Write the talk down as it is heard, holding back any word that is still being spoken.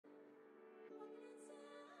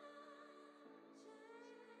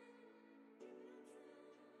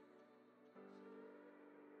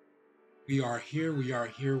We are here, we are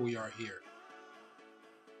here, we are here.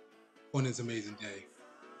 On this amazing day.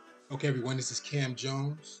 Okay, everyone, this is Cam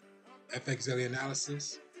Jones, FX Daily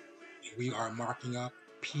Analysis. And we are marking up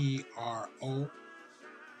PRO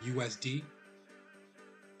USD.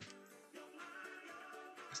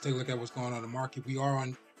 Let's take a look at what's going on in the market. We are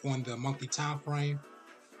on the monthly time frame.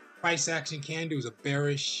 Price action candle is a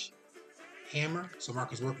bearish hammer, so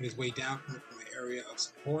market's working its way down from the area of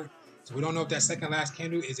support. So we don't know if that second last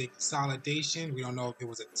candle is a consolidation. We don't know if it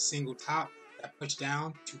was a single top that pushed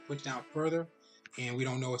down to push down further, and we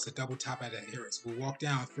don't know if it's a double top at that area. So we'll walk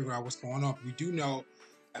down and figure out what's going on. We do know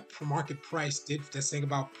that market price did. Let's think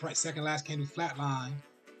about second last candle flatline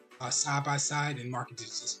side by side, and market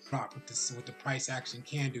just dropped with the price action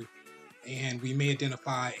candle, and we may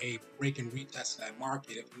identify a break and retest of that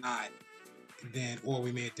market. If not, then or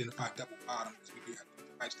we may identify double bottom because we do have to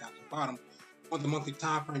price down to the bottom. On the monthly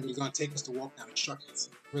time frame, it's going to take us to walk down the structure and see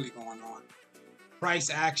what's really going on. Price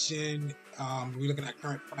action, we're looking at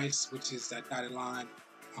current price, which is that dotted line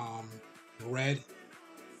in red.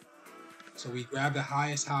 So we grab the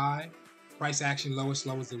highest high. Price action lowest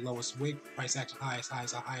low is the lowest wick. Price action highest high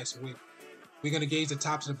is our highest wick. We're going to gauge the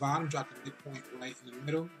top to the bottom, drop the midpoint right in the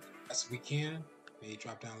middle as we can. May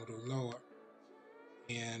drop down a little lower.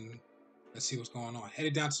 And let's see what's going on.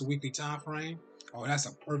 Headed down to the weekly time frame. Oh, that's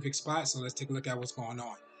a perfect spot. So let's take a look at what's going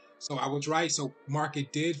on. So I was right. So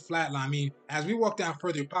market did flatline. I mean, as we walk down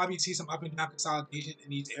further, you'll probably see some up and down consolidation in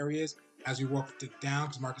these areas as we walk down,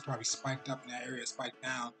 because market's probably spiked up in that area, spiked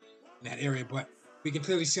down in that area. But we can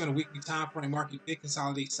clearly see on the weekly time frame, market did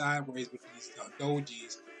consolidate sideways with these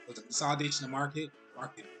dojis. It was a consolidation of market.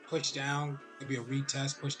 Market pushed down, maybe a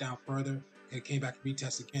retest, pushed down further. It came back to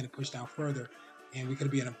retest again and pushed down further. And we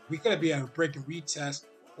could be at a break and retest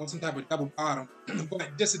or some type of double bottom.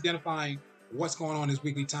 But just identifying what's going on in this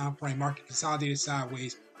weekly time frame, market consolidated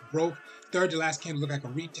sideways, broke. Third to last candle looked like a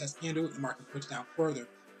retest candle. The market pushed down further,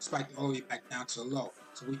 spiked all the way back down to the low.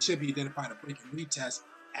 So we should be identifying a break and retest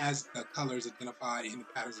as the colors identified and the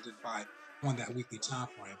patterns identified on that weekly time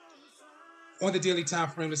frame. On the daily time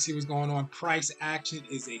frame, let's see what's going on. Price action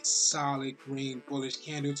is a solid green bullish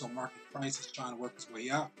candle, so market price is trying to work its way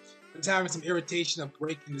up. It's having some irritation of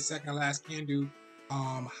breaking the second last candle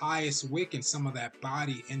highest wick and some of that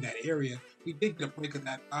body in that area. We did get a break of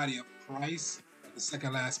that body of price, the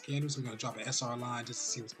second last candle, so we're going to drop an SR line just to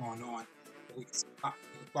see what's going on. We can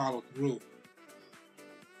follow through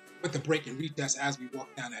with the break and retest as we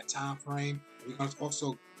walk down that time frame. We're going to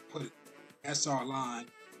also put an SR line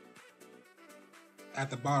at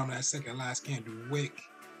the bottom of that second last candle wick.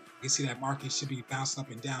 You can see that market should be bouncing up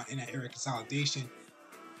and down in that area of consolidation.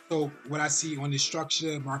 So what I see on this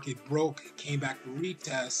structure, market broke, came back to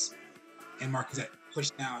retest, and market's at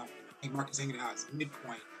pushed down. I think market's hanging out its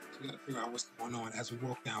midpoint. So we got to figure out what's going on as we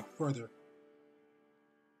walk down further.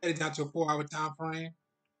 Headed down to a 4-hour time frame.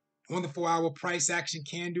 On the 4-hour, price action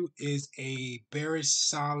candle is a bearish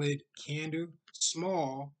solid candle,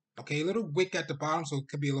 small. Okay, a little wick at the bottom, so it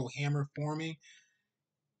could be a little hammer forming.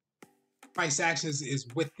 Price action is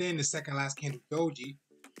within the second last candle doji.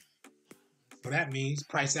 So that means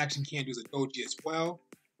price action candle is a doji as well.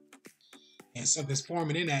 And something's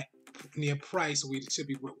forming in that near price, so we should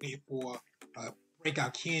be waiting for a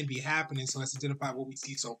breakout can be happening. So let's identify what we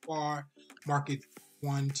see so far. Market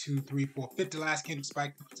 1, 2, 3, 4, fifth. The last candle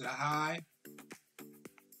spiked up to the high.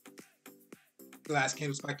 The last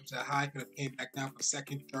candle spiked up to the high, could have came back down for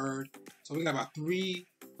second, third. So we got about 3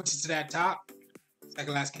 pushes to that top.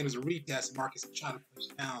 Second last candle is a retest. Market's trying to push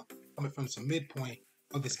down, coming from some midpoint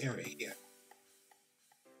of this area here.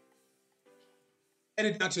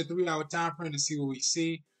 Headed down to the 3-hour time frame to see what we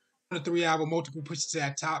see. On the 3-hour, multiple pushes to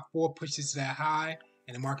that top, 4 pushes to that high,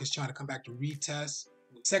 and the market's trying to come back to retest.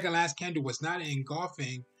 The second last candle was not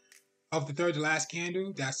engulfing of the third to last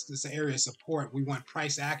candle. That's this area of support. We want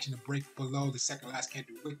price action to break below the second last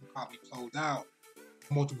candle. We can probably close out.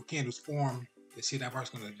 Multiple candles form. You see that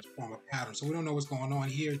market's going to just form a pattern. So we don't know what's going on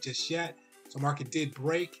here just yet. So market did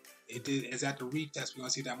break. It is at the retest. We're going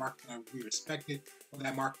to see that market going to be respected. For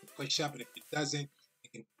that market to push up, and if it doesn't,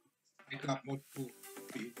 it can spike up multiple.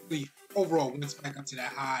 Overall, when it's back up to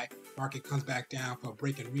that high, market comes back down for a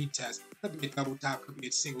break and retest. Could be a double top, could be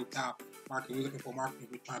a single top. Market, we're looking for market to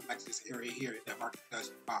return back to this area here. If that market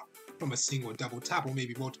does pop from a single or double top, or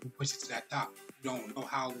maybe multiple pushes to that top. You don't know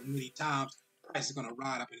how many times price is going to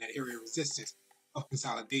ride up in that area of resistance of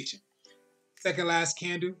consolidation. Second last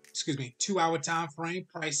candle, 2-hour time frame.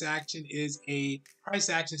 Price action is a price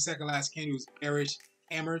action. Second last candle is bearish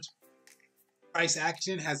hammered. Price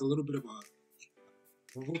action has a little bit of a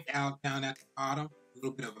wick out down at the bottom, a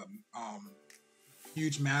little bit of a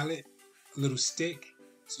huge mallet, a little stick.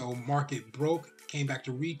 So market broke, came back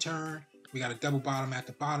to return. We got a double bottom at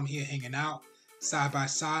the bottom here hanging out. Side by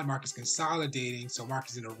side, market's consolidating, so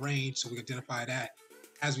market's in a range, so we identify that.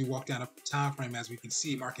 As we walk down a time frame, as we can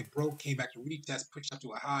see, market broke, came back to retest, pushed up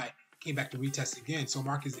to a high, came back to retest again. So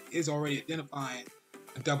market is already identifying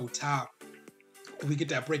a double top. If we get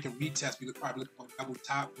that break and retest, we could probably look for a double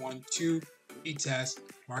top, 1, 2, retest.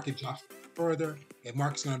 Market drops further. If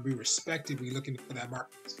market's going to be respected, we're looking for that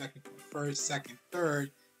market respected for first, second, third.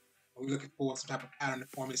 We're looking for some type of pattern to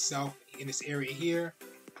form itself in this area here,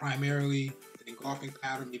 primarily an engulfing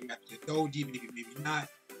pattern, maybe after the doji, maybe not,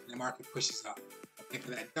 and the market pushes up. Okay, for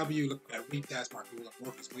that W, look for that retest, market will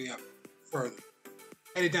work its way up further.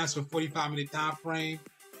 Headed down to a 45-minute time frame.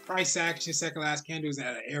 Price action, second last candle is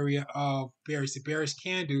at an area of bearish to bearish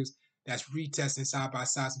candles that's retesting side by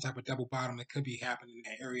side, some type of double bottom that could be happening in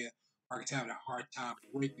that area. Market's having a hard time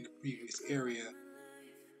breaking the previous area.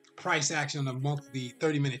 Price action on the monthly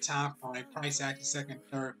 30-minute time frame. Price action, second,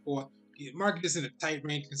 third, fourth. The market is in a tight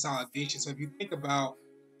range consolidation. So if you think about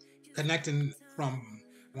connecting from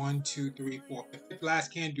 1, 2, 3, 4, the fifth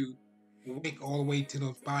last candle will wake all the way to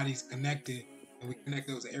those bodies connected, and we connect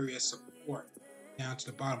those areas of support down to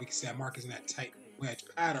the bottom. We can see that market's in that tight wedge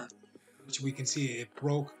pattern, which we can see it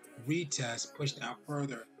broke, retest, pushed down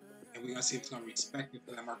further, and we're gonna see if it's gonna be respected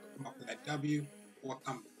for that market to come up to that W or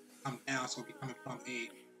come down. So it'll be coming from a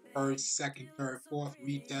first, second, third, fourth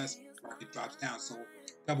retest, market drops down. So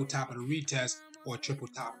double top of the retest or triple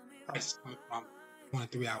top price coming from on a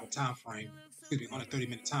 3-hour time frame, excuse me, on a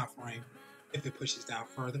 30-minute time frame, if it pushes down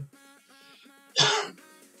further.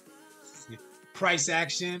 Price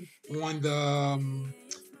action on the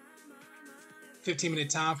 15-minute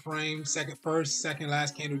time frame, first, second,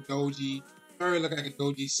 last candle doji, third look like a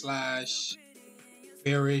doji slash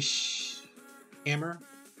bearish hammer.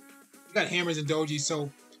 You got hammers and doji, so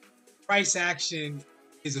price action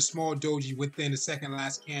is a small doji within the second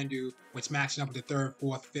last candle, which matching up with the third,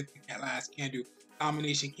 fourth, fifth last candle.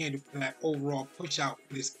 Combination candle for that overall push out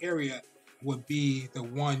for this area would be the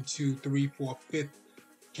 1, 2, 3, 4, 5th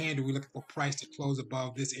candle. We're looking for price to close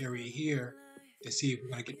above this area here to see if we're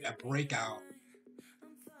going to get that breakout.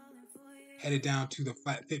 Headed down to the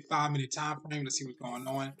 5-minute time frame. Let's see what's going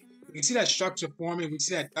on. We can see that structure forming. We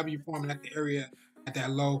see that W forming at the area at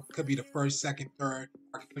that low. Could be the first, second, third.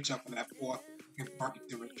 Market push up for that fourth. Market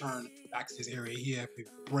to return back to this area here. If it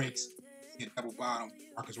breaks, see a double bottom.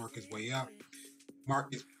 Market's work its way up.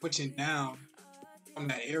 Market's pushing down from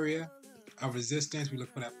that area of resistance. We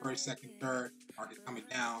look for that first, second, third. Market coming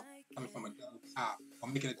down, coming from a double top, or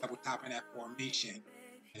making a double top in that formation,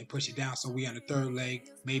 and push it down. So we on the third leg,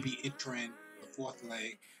 maybe entering the fourth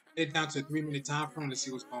leg. Head down to a 3-minute time frame to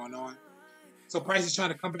see what's going on. So price is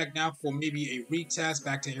trying to come back down for maybe a retest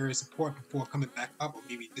back to area support before coming back up, or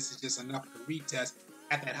maybe this is just enough to retest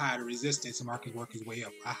at that higher resistance. The market work his way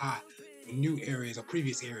up a high in new areas or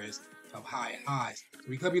previous areas of high highs. So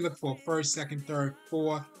we could be looking for first, second, third,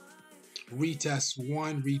 fourth, retest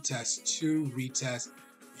 1, retest 2, retest,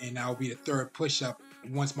 and that will be the third push up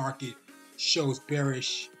once market shows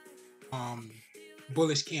bearish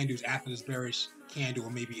bullish candles after this bearish candle, or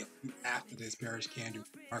maybe a few after this bearish candle,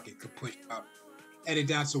 market could push up. Headed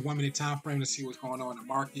down to a 1-minute time frame to see what's going on in the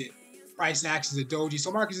market. Price actions a doji.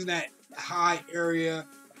 So market's in that high area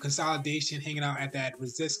consolidation, hanging out at that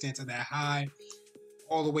resistance of that high,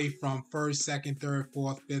 all the way from first, second, third,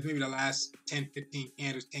 fourth, fifth, maybe the last 10, 15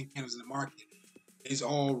 candles, 10 candles in the market is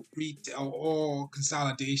all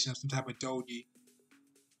consolidation of some type of doji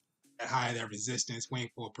at high of that resistance,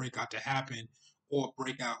 waiting for a breakout to happen, or a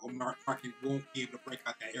breakout, or market won't be able to break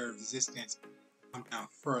out that area of resistance, come down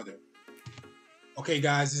further. Okay,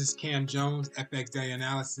 guys, this is Cam Jones, FX Daily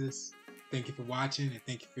Analysis. Thank you for watching and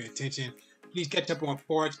thank you for your attention. Please catch up on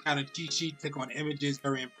Forex Pattern Cheat Sheet. Click on images,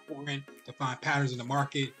 very important to find patterns in the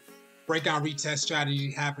market. Breakout retest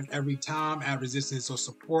strategy happen every time at resistance or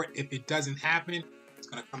support. If it doesn't happen, it's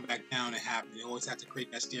going to come back down and happen. You always have to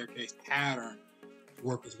create that staircase pattern to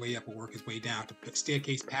work its way up or work its way down. If the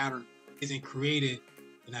staircase pattern isn't created,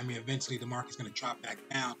 then I mean eventually the market's going to drop back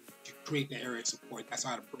down to create the area of support. That's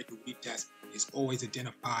how the break and retest is always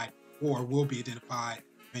identified, or will be identified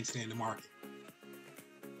eventually in the market.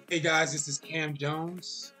 Hey guys, this is Cam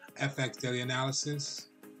Jones, FX Daily Analysis.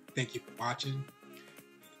 Thank you for watching.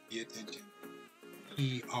 Pay attention.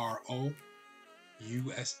 CRYTO.